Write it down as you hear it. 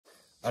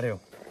あれ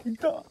よ。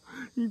痛い。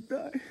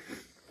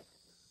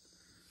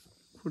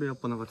これやっ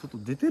ぱなんかちょっと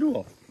出てる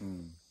わ。う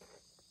ん。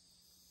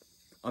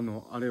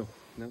あれよ。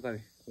なんか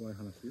ね。怖い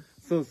話？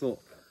そうそう。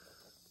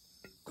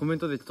コメン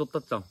トで来とった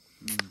っちゃん。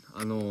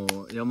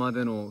山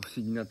での不思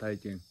議な体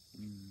験。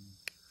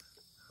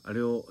あ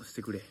れをし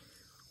てくれ。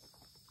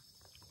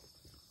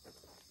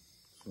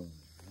そうね。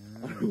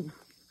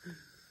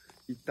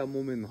一旦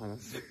木綿の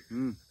話。う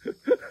ん。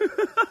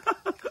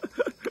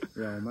い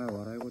や、お前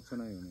笑いごっちゃ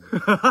ないよね。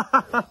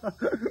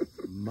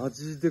マ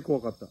ジで怖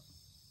かった。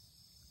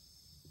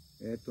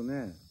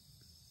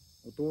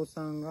お父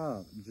さん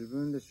が自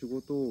分で仕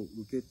事を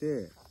受け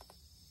て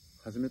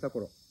始めた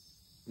頃。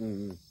うんう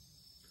ん。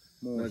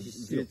もう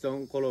じいちゃ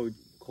んから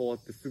変わ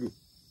ってすぐ。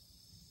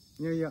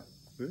いやいや、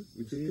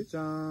じいち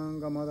ゃん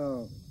がまだ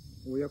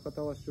親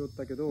方はしよっ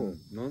たけど、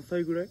何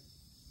歳ぐらい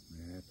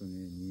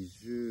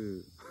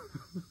？26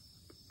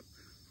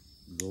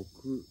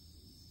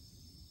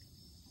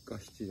か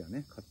7だ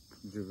ね。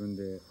自分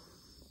で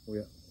お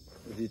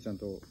じいちゃん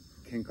と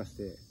喧嘩し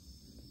て、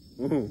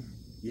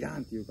いら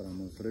んって言うから、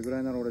もうそれぐら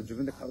いなら俺自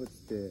分で買うっつっ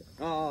て、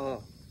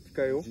機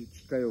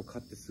械を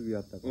買ってすぐ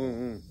やったから、もう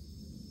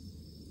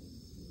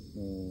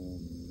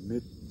め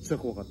っちゃ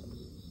怖かった。もう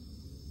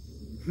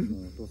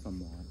お父さん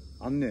も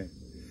これ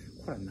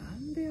な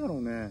んでやろ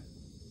うね。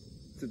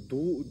ど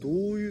う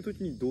いう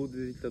時にどう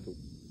出てきたと？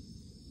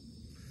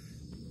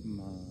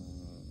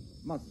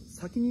まあ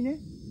先にね、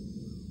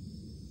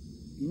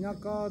田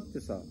舎っ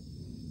てさ、不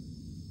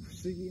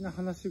思議な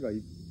話がい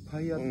っ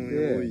ぱいあっ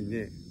て、多い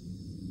ね。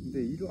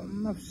でいろ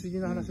んな不思議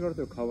な話がある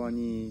とよ。川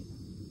に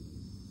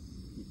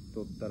行っ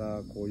とった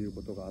らこういう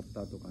ことがあっ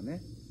たとかね。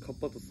カッ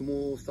パと相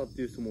撲をしたっ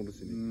ていう人もおる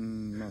しね。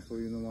まあそう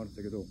いうのもあるん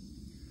だけど、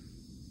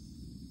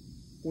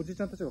おじい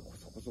ちゃんたちがこ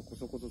そ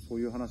そう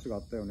いう話があ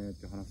ったよねっ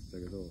て話して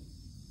たけど、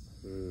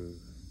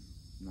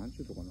なんち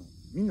ゅうとかな、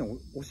みんな教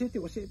え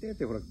てっ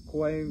てほら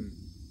怖い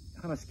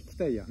話聞き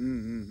たいやんっ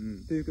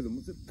て言うけど、も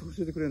う絶対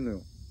教えてくれんの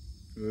よ。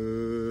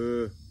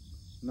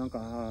なん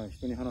か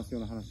人に話すよ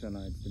うな話じゃ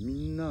ないって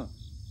みんな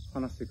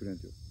話してくれん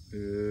とよ。で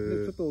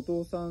ちょっとお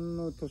父さん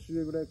の年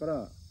上ぐらいか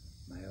ら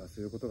前は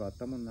そういうことがあっ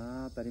たもん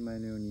な、当たり前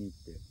のようにっ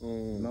て、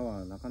今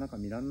はなかなか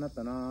見らんなっ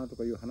たなと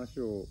かいう話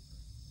を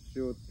し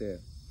ようって、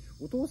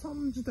お父さ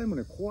ん自体も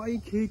ね、怖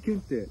い経験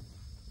って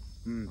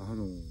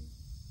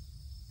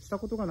した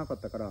ことがなか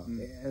ったから、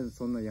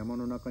そんな山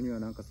の中には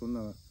なんかそん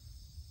な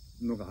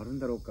のがあるん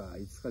だろうか、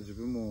いつか自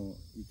分も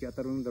行き当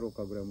たるんだろう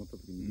かぐらい思った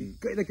時に、一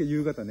回だけ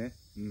夕方ね、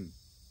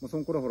そ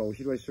の頃はほらお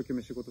昼は一生懸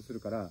命仕事する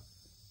から、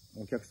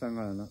お客さん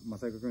が「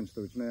正行君ちょっ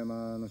とうちの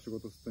山の仕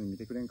事するのに見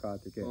てくれんか」っ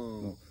て言って、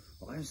もう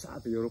分かりました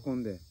って喜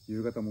んで、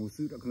夕方も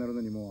薄暗くなる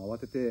のにもう慌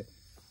てて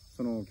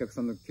そのお客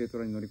さんの軽ト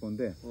ラに乗り込ん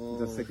で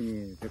座席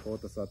にペコッ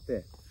と座っ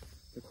て、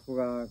でここ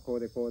がこう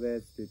でこうでっ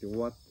て言って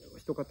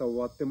一方終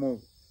わっても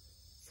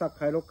さあ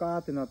帰ろうか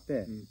ってなっ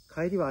て、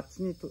帰りはあっ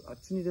ちに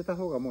出た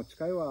方がもう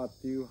近いわ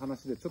っていう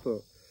話で、ちょっ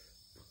と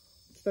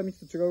来た道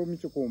と違う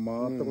道をこう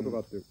回ったことが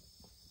あって、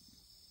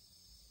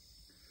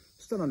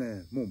そしたら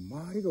ね、もう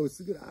周りが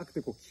薄暗く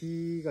てこう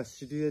木が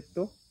シルエッ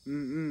ト、木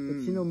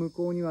の向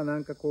こうにはな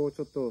んかこう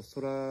ちょっと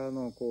空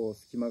のこう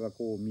隙間が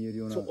こう見える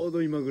ような、ちょう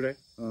ど今ぐらい、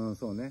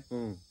そうね、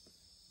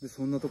で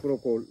そんなところを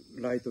こう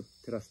ライト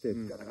照らして、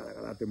ガラガラ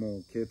ガラっても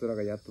う軽トラ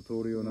がやっと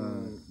通るような道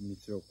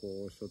をこ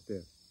うしょっ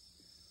て、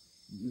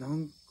な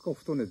んか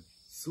ふとね、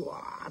ス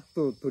ワーッ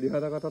と鳥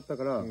肌が立った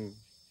から、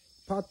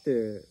パッ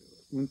て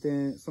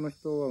その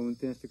人は運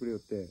転してくれよ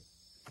って、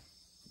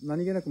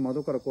何気なく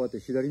窓からこうやって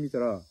左見た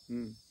ら、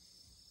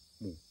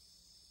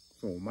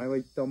もうお前は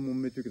一旦も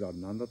んめって言うけど、あれ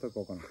何だったか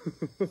わからない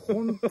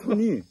本当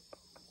に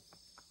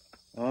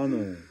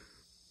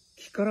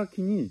木から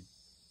木に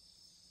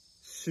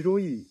白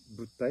い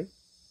物体、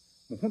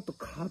もうほんと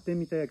カーテン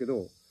みたいやけ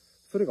ど、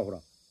それがほ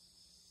ら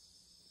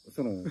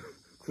その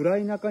暗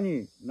い中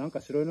になん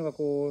か白いのが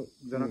こう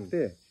じゃなく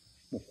て、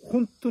もう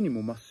本当に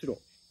もう真っ白、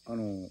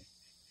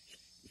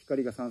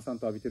光がさんさん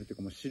と浴びてるっていう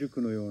か、もうシル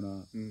クのよう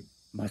な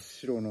真っ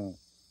白の、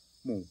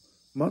もう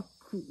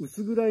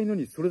薄暗いの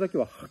にそれだけ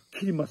ははっ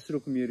きり真っ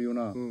白く見えるよう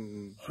な、はっ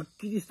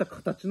きりした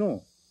形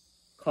の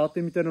カー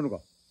テンみたいなのが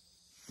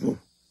ボッ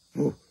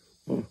ボッ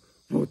ボッ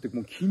ボッって、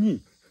もう木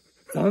に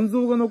残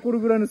像が残る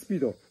ぐらいのスピー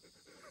ド、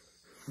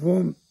ボ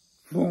ン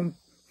ボン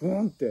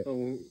ボンって、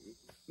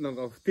なん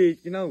か不定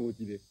期な動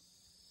きで、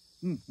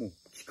もう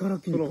木から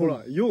木にほ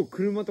らよう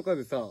車とか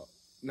でさ、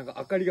なんか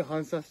明かりが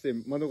反射して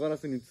窓ガラ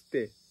スに映っ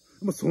て、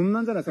もうそん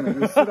なんじゃない、その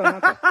うっすらな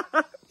んか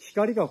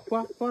光がフ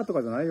ァッファと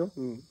かじゃないよ、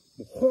もう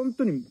本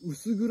当に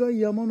薄暗い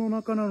山の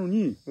中なの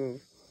に、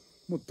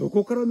もうど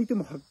こから見て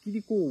もはっき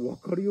りこう分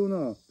かるよう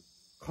な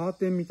カー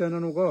テンみたいな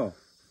のが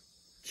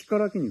木か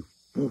ら木に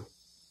ボッ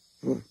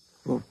ボッ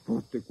ボッボ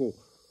ッってこ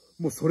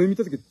う、もうそれ見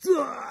た時ズ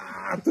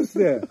ワーッとし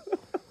て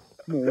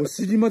もうお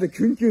尻まで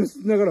キュンキュン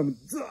しながら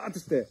ズワーッと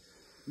して、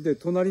で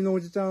隣のお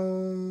じちゃ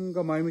ん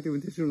が前向いて運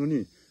転してるの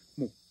に、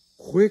もう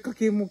声か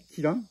けも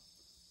切らん、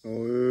ズ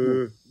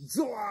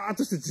ワーッ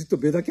としてじっと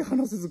目だけ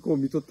離せずこう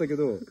見とったけ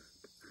ど、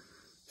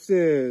し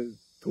て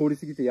通り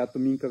過ぎてやっと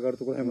民家がある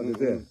ところへんまで出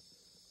て、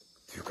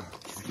ていうか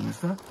気づきま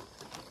した？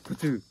途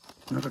中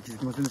なんか気づ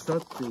きませんでしたっ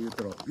て言っ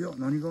たら、いや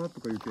何が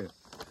とか言って、い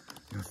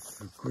や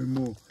すっごい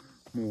も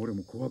う俺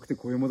も怖くて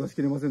声も出し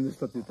きれませんでし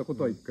たって言ったこ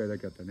とは1回だ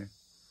けあったね。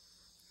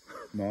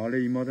まああ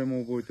れ今で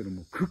も覚えてる、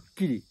もうくっ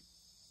きり。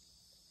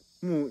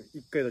もう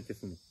1回だけ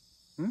その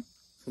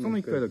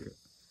1回だけ。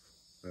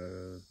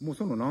もう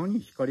その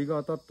光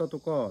が当たったと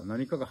か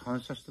何かが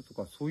反射したと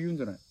かそういうん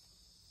じゃない。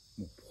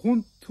もう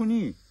本当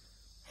に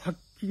はっ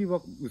きり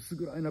は薄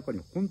暗い中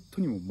に本当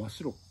にもう真っ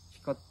白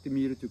光って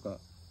見えるというか、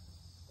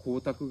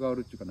光沢があ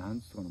るっていうか、なん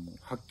つうかな、もう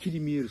はっきり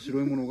見える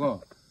白いものが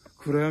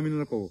暗闇の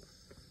中を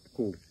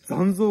こう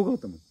残像があっ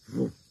たもん。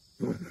ブワッ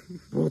ブワッ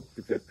ブワッっ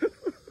てこ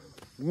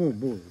う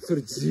もうそ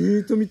れじ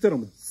ーっと見たら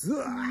もうず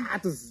わー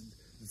っと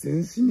全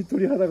身に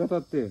鳥肌が立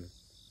って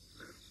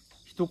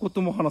一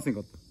言も話せんか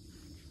った。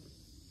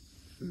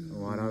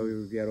笑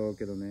うやろう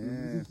けど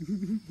ね。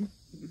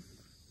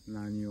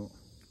何を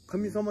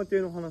神様系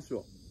の話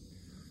は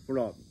ほ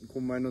らこ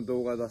の前の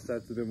動画出した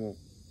やつでも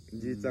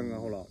じいちゃんが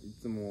ほらい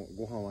つも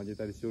ご飯をあげ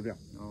たりしよるやん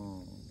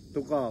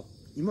とか、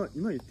今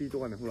言っていいと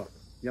かね、ほら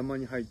山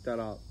に入った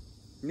ら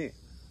ね、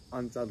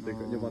あんちゃんという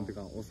か4番という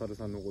かお猿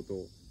さんのこと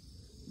を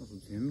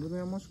全部の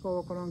山しか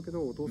分からんけ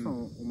ど、お父さ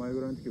ん、お前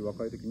ぐらいの時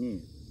若い時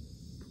に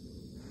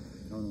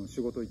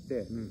仕事行っ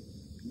て、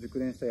熟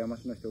練した山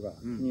師の人が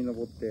木に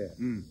登って、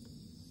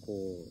こ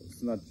う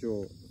スナッチ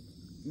を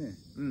ね、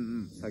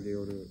下げ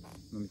寄る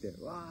の見て、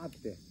わーっ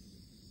て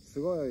す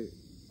ごい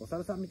お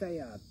猿さんみたい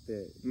やっ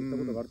て言った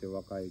ことがあるって、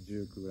若い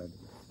19ぐらいの時。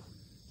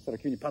そしたら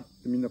急にパッ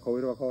てみんな顔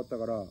色が変わった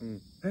から、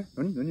え、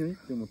何っ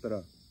て思ったら、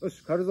よ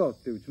し帰るぞ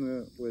ってうち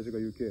の親父が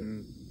言うけ、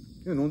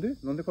なん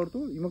で帰る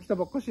と今来た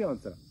ばっかしやんっ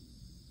て言ったら、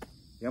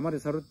山で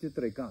猿って言っ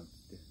たらいかんって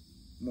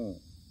言っ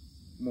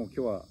て、もう今日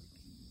は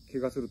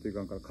怪我するとい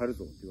かんから帰る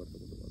ぞって言われた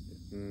ことがあっ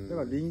て、だ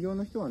から林業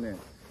の人はね、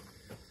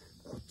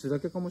こっちだ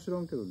けかもしら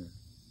んけどね、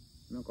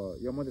なんか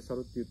山で猿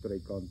って言ったら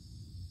いかんって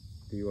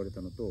言われた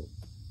のと、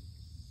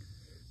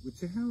う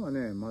ち辺は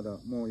ねまだ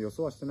もう予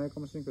想はしてないか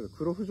もしれんけど、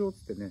黒不城っ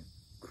つってね、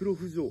黒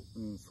不城、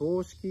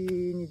葬式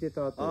に出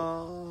た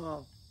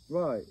後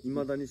はい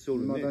まだにしお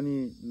るね。いまだ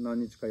に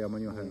何日か山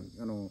には入る、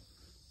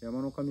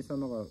山の神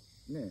様が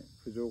ね、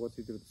不浄がつ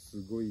いてると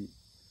すごい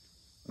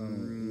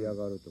嫌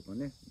がるとか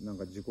ね、なん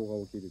か事故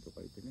が起きると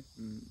か言ってね、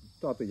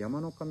あと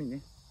山の神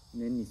ね、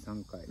年に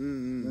3回、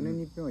4年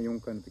に1遍は4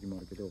回の時もあ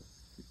るけど、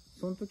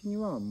その時に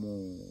はも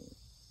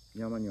う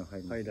山には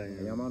入るんで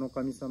す、山の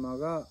神様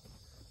が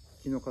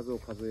木の数を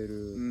数え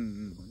る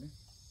とかね、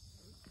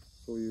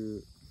そうい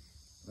う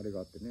あれ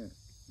があってね。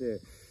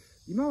で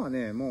今は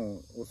ね、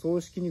もうお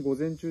葬式に午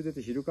前中出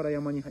て昼から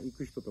山に行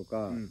く人と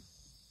か、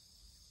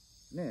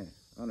ね、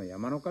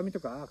山の神と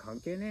か関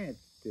係ね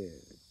えっ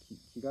て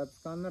気が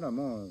つかんなら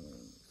もう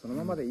その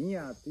ままでいいん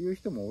やっていう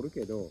人もおる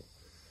けど、やっ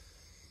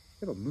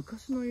ぱ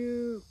昔の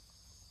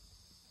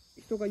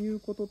人が言う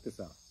ことって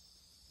さ、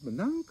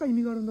何か意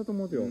味があるんだと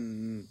思うよ。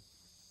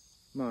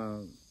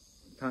ま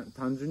あ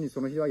単純に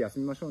その日は休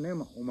みましょうね、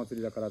お祭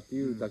りだからって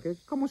いうだけ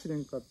かもしれ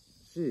んか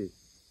し、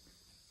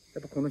や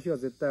っぱこの日は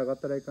絶対上が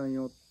ったらいかん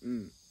よっ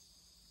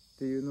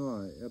ていうの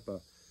は、やっぱ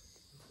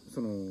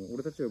その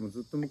俺たちはもう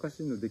ずっと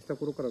昔のできた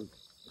頃からね、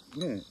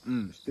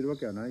知ってるわ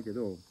けはないけ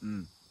ど、やっ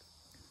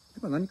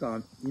ぱ何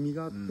か意味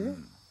があって、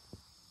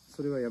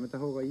それはやめた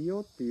方がいい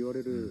よって言わ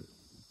れる、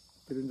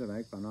てるんじゃな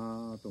いか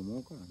なと思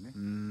うからね。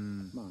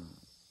まあ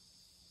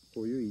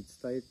こういう言い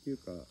伝えっていう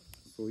か、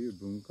そういう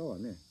文化は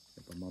ね、やっ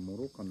ぱ守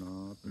ろうかなと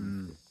思っ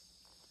て、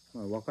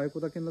まあ若い子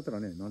だけになったら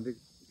ね、なんで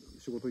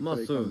仕事行った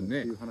らいかんのって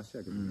いう話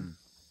やけどね。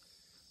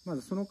ま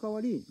ずその代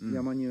わり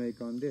山には行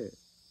かんで、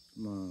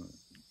まあ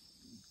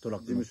事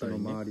務所の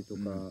周りと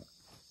か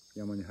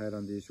山に入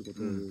らんでいい仕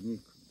事に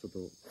ちょっと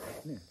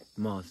ね、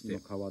回して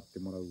変わって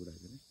もらうぐらい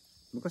でね。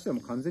昔はも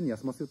う完全に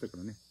休ませよったか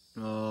らね。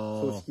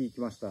葬式行き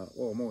ました、もう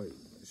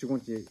4、5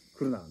日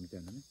来るなみた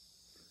いなね。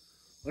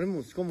あれ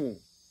もしかも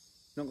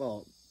なん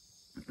か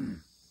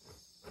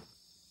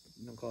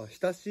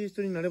親しい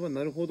人になれば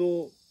なるほ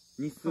ど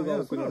日数が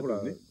多くなるか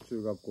らね。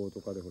中学校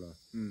とかでほら、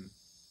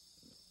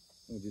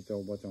おじいちゃん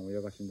おばあちゃん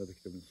親が死んだ時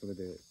でもそれ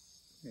で、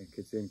ね、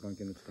血縁関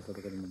係の近さ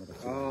とかでもまた違う。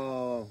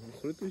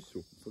それと一緒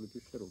や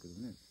ろうけど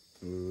ね。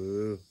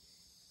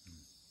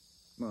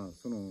まあ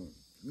その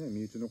ね、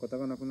身内の方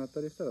が亡くなっ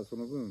たりしたらそ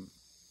の分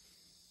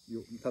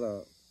ただ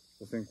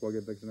お線香あげ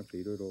るだけじゃなくて、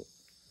いろいろ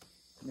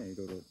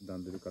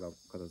段取りから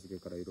片付け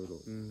からいろいろ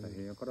大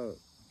変やから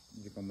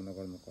時間も流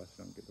れるのかは知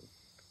らんけど、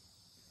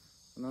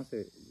な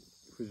ぜ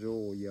不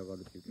浄を嫌が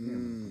るってい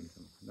うね、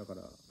だか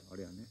らあ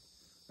れやね。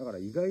だから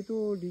意外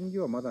と林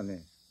業はまだ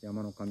ね、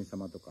山の神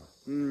様とか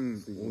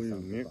水神さ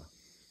んとか、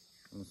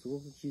すご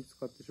く気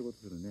使って仕事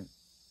するね。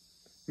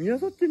宮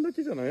崎県だ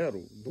けじゃないやろ、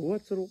どうやっ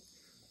ちゃろ。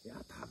いや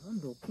多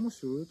分どこも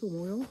主流と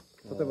思うよ。例え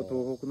ば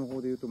東北の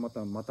方でいうとま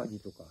たマタギ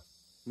とか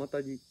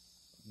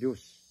漁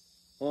師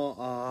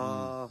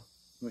の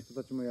人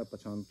たちもやっぱ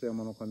ちゃんと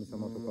山の神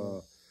様と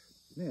か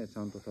ね、ち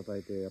ゃんと叩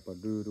いてやっぱ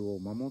ルールを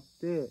守っ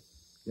て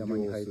山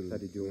に入った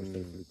り漁した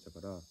りするっちゃ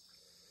から、やっ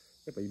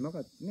ぱ今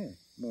がね、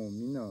もう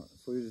みんな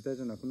そういう時代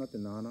じゃなくなって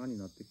なあなあに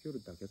なってきよ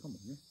るだけかもね。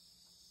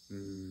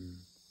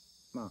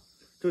まあ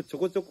ちょ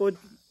こちょこ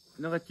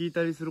なんか聞い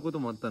たりすること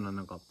もあったな。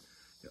なんか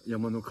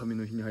山の神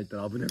の日に入った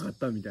ら危なかっ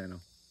たみたいな。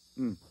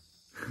うん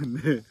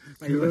で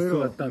怪我しそう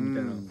だったみ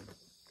たいな、うん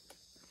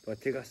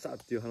怪我したっ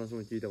ていう話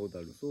も聞いたこと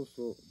ある。そう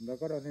そう。だ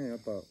からね、やっ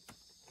ぱ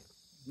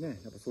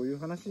そういう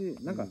話、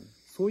なんか、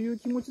そういう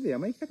気持ちで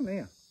山行きたくない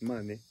やん。ま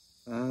あね。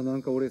な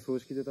んか俺葬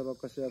式出たばっ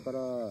かしやか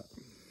ら、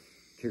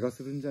怪我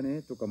するんじゃ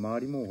ねとか、周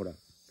りもほら。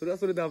それは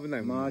それで危な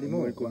いもん。周り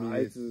も、あ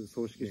いつ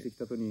葬式してき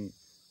た後に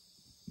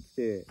来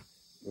て、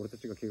俺た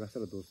ちが怪我した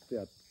らどうして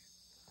やっ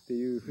て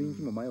いう雰囲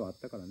気も前はあっ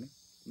たからね。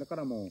だか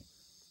らも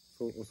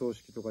う、お葬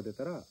式とか出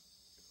たら、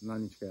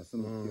何日か休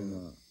むっていう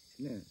のは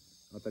ね、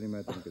当たり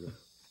前だったけど。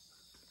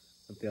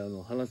だって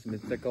話めっ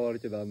ちゃ変わる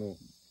けど、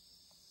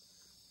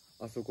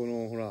あそこ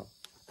のほら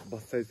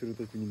伐採する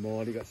ときに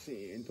周りがシ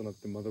ーンとなっ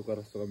て窓か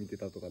ら人が見て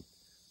たとか、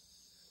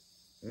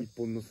一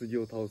本の杉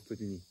を倒すと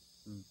きに、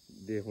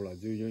でほら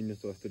従業員の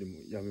人が一人も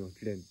やめを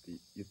切れんって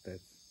言ったや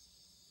つ。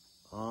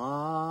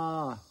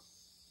は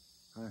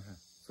いはい、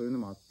そういうの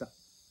もあった。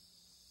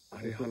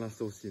あれ話し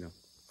てほしいな。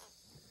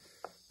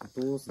お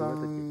父さ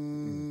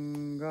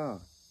んが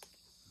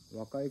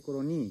若い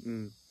頃に、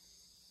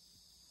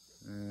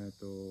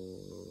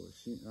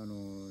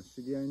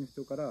知り合いの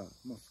人から、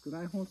もう少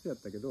ない本数やっ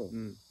たけど、も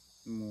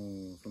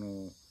う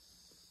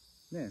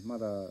ま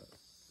だ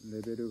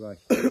レベルが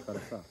低いから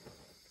さ、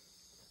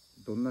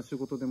どんな仕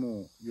事で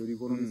もより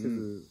好みせ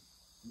ず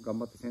頑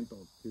張ってせんとっ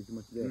ていう気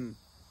持ちで、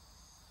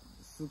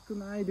少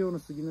ない量の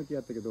杉の木や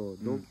ったけど、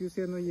同級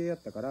生の家や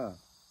ったから、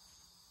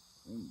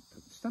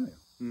したのよ、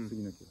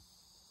杉の木を。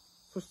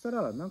そした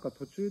らなんか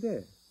途中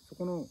でそ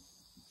この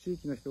地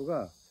域の人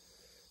が、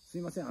す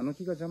いません、あの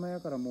木が邪魔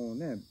やからもう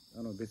ね、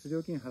別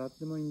料金払っ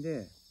てもいいん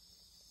で、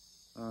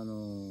あ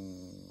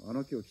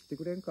の木を切って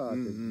くれんかっ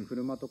て、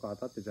車とか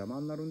当たって邪魔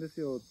になるんで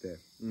すよって。っ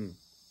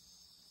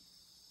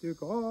ていう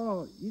か、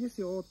いいで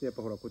すよって、やっ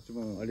ぱほら、こっち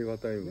も、ありが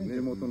たいよね。地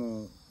元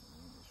の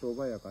商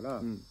売やか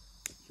ら、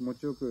気持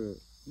ちよく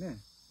ね、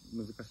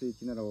難しい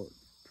木なら、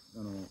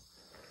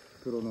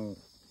プロの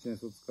チェーン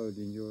ソーを使う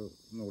林業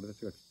の俺た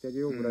ちが切ってあげ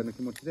ようぐらいの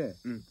気持ちで、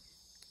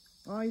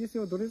いいです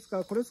よ、どれです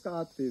か、これです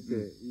かって言っ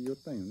て言いよっ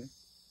たんよね。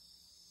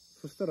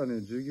そしたらね、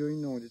従業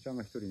員のおじちゃん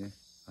が一人ね、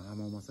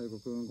もう正彦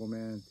君ごめ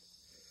んって。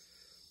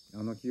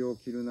あの木を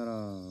切るなら、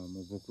も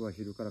う僕は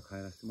昼から帰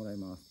らせてもらい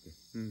ます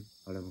って。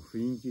あれも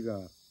雰囲気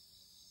が、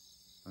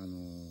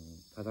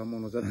ただも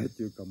のじゃないっ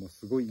ていうか、もう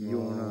すごい異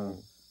様な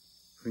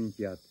雰囲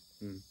気やって。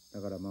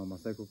だから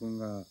正彦君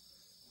が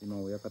今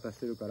親方し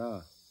てるか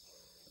ら、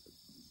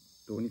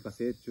どうにか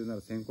せえって言うな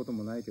らせんこと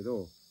もないけ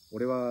ど、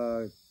俺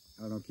は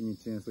あの木に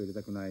チェーンソー入れ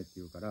たくないって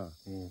言うから、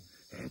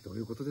どう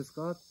いうことです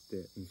かっ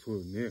て。そう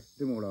よね。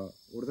でもほら、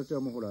俺たちは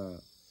もうほら、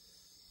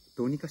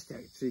どうにかして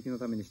地域の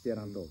ためにしてや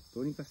らんと、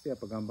どうにかしてやっ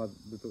ぱ頑張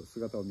ると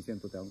姿を見せん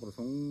とって、これ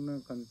そんな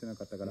感じてな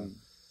かったから、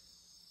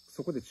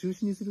そこで中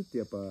止にするって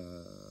やっぱ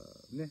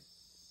ね、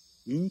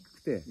言いにく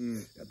くて、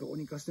どう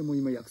にかしてもう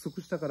今約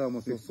束したからも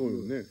うそう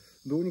よね。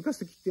どうにかし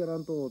て切ってやら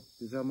んとっ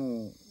て、じゃあ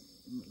もう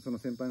その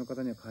先輩の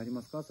方には帰り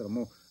ますかって言った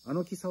ら、もうあ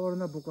の木触る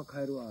な僕は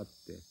帰るわっ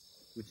て、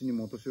うちに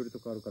もお年寄りと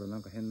かあるからな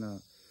んか変な2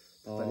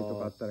人と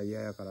かあったら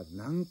嫌やから、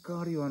なん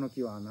かあるよあの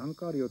木は、なん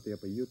かあるよってやっ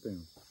ぱ言いよったよ。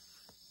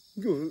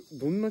今日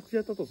どんな木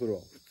やったと？それは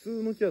普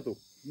通の木やと？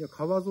いや、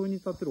川沿いに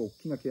立ってる大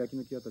きな欅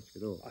の木やったけ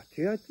ど。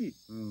欅？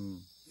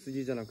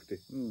杉じゃなくて。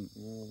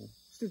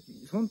し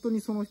て本当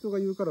にその人が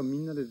言うからみ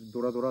んなで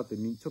ドラドラってち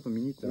ょっと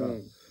見に行ったら、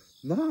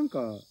なんか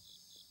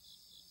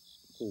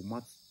こう祀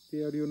って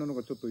やるようなの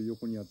がちょっと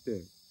横にあっ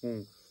て、あ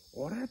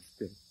れっ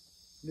つっ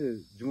て、で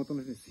地元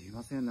の人にすい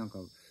ません、なんか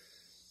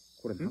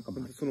これなんか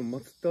その祀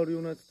ってあるよ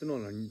うなやつっての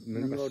は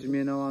何がし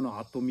め縄の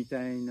跡み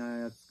たいな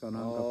やつかな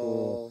んか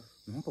こ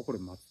う、なんかこれ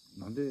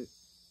なんで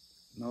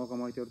縄が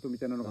巻いてあるとみ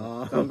たいなの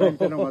がだんだんみ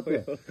たいなのがあっ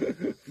て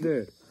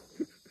で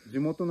地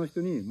元の人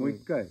にもう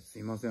一回、す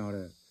いませんあれ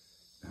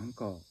なん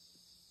か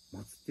祀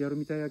ってやる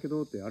みたいやけ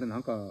どって、あれな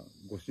んか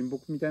ご神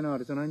木みたいなあ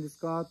れじゃないんです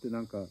かって、な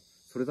んか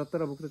それだった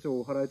ら僕たちは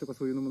お祓いとか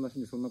そういうのもなし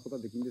にそんなこと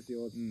はできんです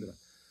よって言ったら、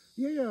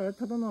いやいや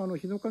ただの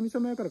日の神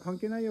様やから関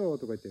係ないよ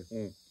とか言って、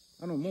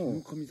もう日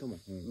の神様、い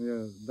や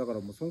だから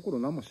もうその頃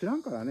何も知ら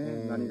んから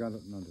ね、何がな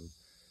ん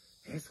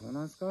でそう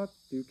なんすかって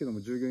言うけど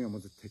も、従業員はも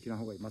う絶対切らん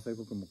方がいい、正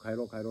彦君も帰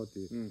ろう帰ろうって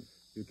言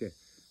うけ、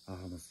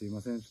もうすい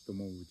ません、ちょっと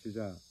もううちじ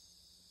ゃ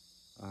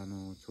ちょ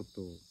っ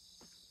と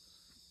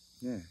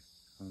ね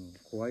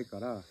怖いか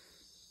ら、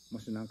も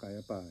しなんかや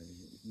っぱ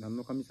何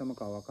の神様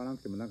かわからな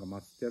くてもなんか祀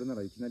ってやるな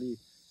らいきなりね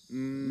チェ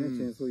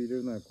ーンソー入れ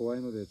るのは怖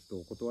いのでちょ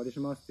っとお断りし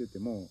ますって言って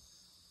も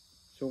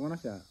しょうがな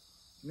しや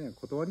ね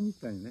断りに行っ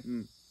たんよね。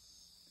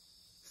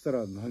そした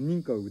ら何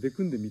人か腕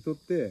組んで見とっ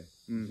て、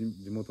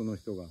地元の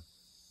人が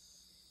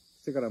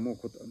してからもう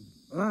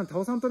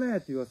倒さんとねっ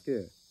て言わす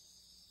け、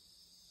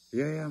い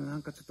やいやな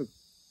んかちょっと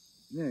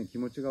ね気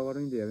持ちが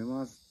悪いんでやめ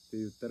ますって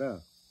言った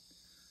ら、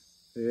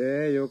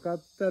よか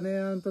ったね、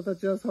あんたた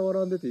ちは触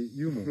らんでって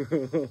言うもん。ど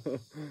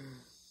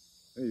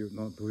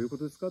ういうこ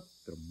とですかって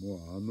言ったら、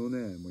もうもう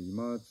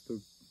今ちょっ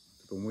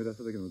と思い出し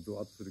ただけのゾ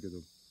ワッとするけど、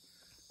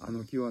あ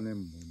の木はね、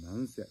もうな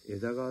んせ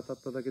枝が当た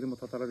っただけでも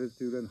たたられるっ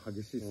ていうぐらいの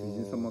激しい水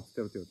神様って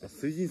言ってよって。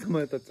水神様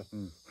やったっちゃ。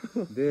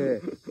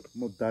で、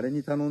もう誰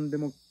に頼んで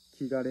も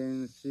気がれ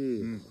ん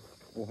し、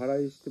お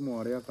祓いしても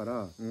あれやか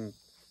ら、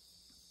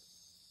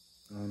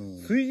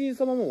水神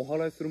様もお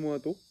祓いするもんや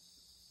と？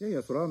いやい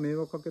や、それは迷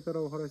惑かけた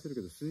らお祓いする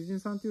けど、水神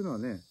さんっていうのは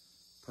ね、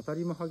たた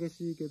りも激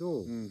しいけ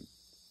ど、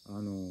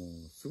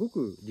すご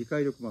く理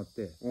解力もあっ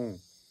て、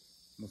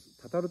もう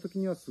たたる時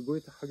にはすご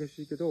い激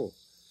しいけど、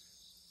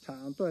ちゃ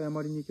んと謝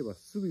りに行けば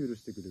すぐ許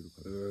してくれる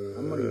から、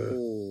あんまりこ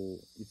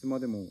ういつま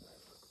でもね、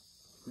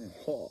引っ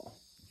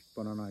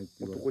張らないっ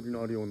ていう男気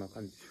のあるような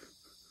感じ。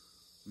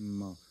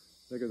まあ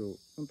だけど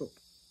本当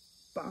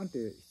バーンっ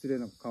て失礼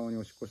な川に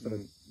おしっこしたら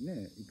ね、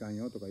いかん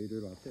よとかいろ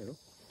いろあったやろ。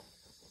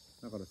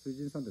だから水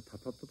神さんってた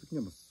たった時に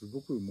はもうす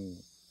ごくも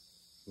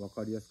う分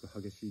かりやす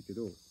く激しいけ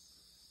ど、ち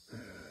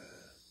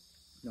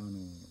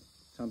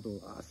ゃんと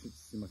「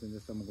すいませんで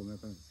した、もうごめんな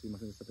さい、すいま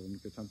せんでした」ってお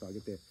水をちゃんとあげ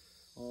て、ち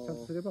ゃん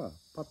とすれば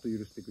パッと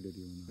許してくれ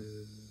るような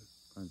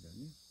感じだ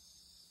ね。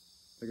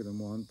だけど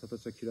もうあんたた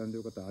ちは切らんで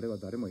よかった、あれは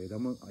誰も枝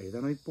の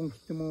一本切っ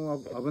て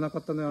も危なか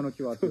ったのよあの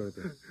木はって言われ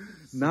て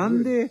な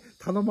んで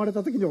頼まれ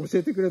た時に教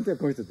えてくれんとや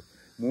こいつって、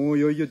もう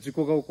いよいよ事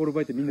故が起こる場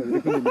合ってみんな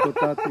腕組んで見とっ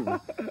たってい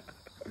う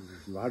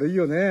悪い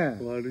よね。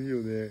悪い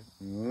よね。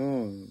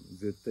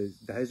絶対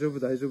大丈夫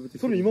大丈夫って。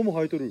それ今も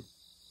生えとる？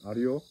あ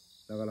るよ。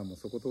だからもう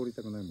そこ通り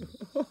たくないもん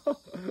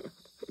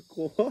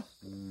怖っ。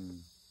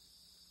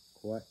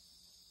怖い。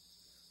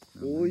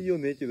多いよ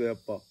ねけどやっ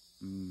ぱ。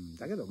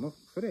だけどもう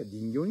それ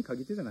林業に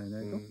限ってじゃないと。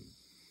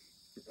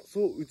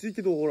そう、うち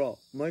けどほら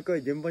毎回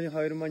現場に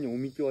入る前にお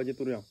みきをあげ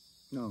とるやん。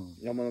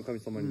山の神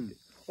様にって。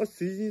あれ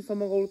水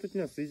神様がおるとき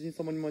には水神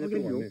様にもあげと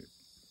るわね。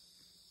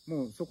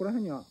もうそこら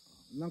辺には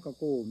なんかこ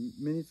う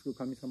目につく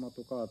神様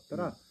とかあった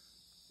ら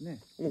ね。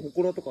もう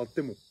祠とかあっ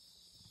ても。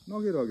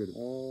あげるあげる。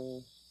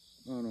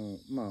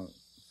まあ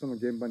その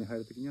現場に入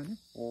るときにはね。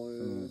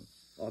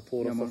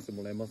通らさせて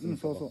もらいますね。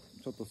そうそう。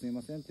ちょっとすい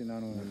ませんっていうの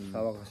は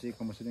騒がしい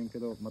かもしれんけ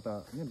ど、ま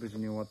たね無事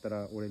に終わった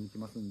らお礼に来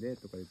ますんで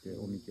とか言って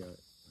おみきあ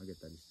げ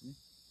たりし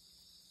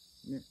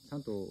てね。ちゃ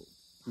んと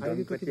入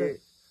る時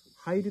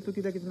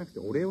だけじゃなくて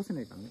お礼をせ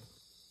ないからね。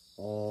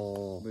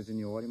無事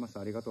に終わりまし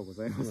た、ありがとうご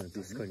ざいます。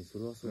確かにそ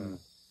れはそうやな。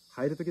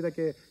入る時だ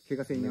け怪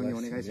我せんように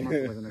お願いしま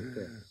すとかじゃなく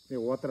て、で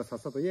終わったらさっ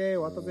さとイエーイ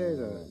終わったぜ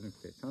じゃなく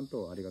て、ちゃん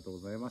とありがとう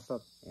ございました。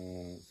そ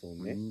う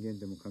ね。人間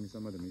でも神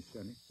様でも一緒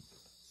やね。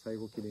最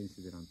後きれいにし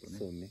て出らんとね。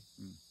そうね。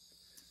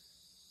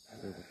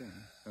そういうことやね。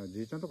だから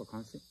じいちゃんとか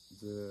関心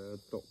ずー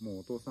っともう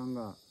お父さん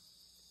が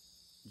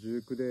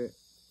19で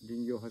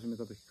林業を始め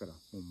た時から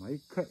もう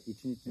毎回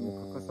一日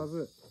も欠かさ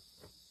ず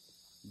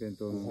弁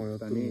当の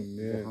蓋に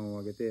ご飯を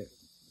あげて、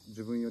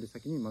自分より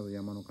先にまず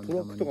山の神様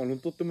に。トラックとか乗っ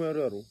取ってもや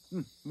るやろ。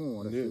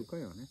もうあれ習慣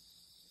やね。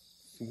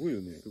すごいよ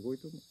ね。すごい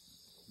と思う。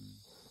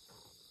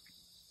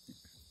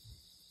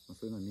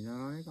そういうのは見習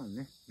わないからね。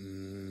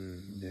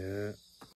ね。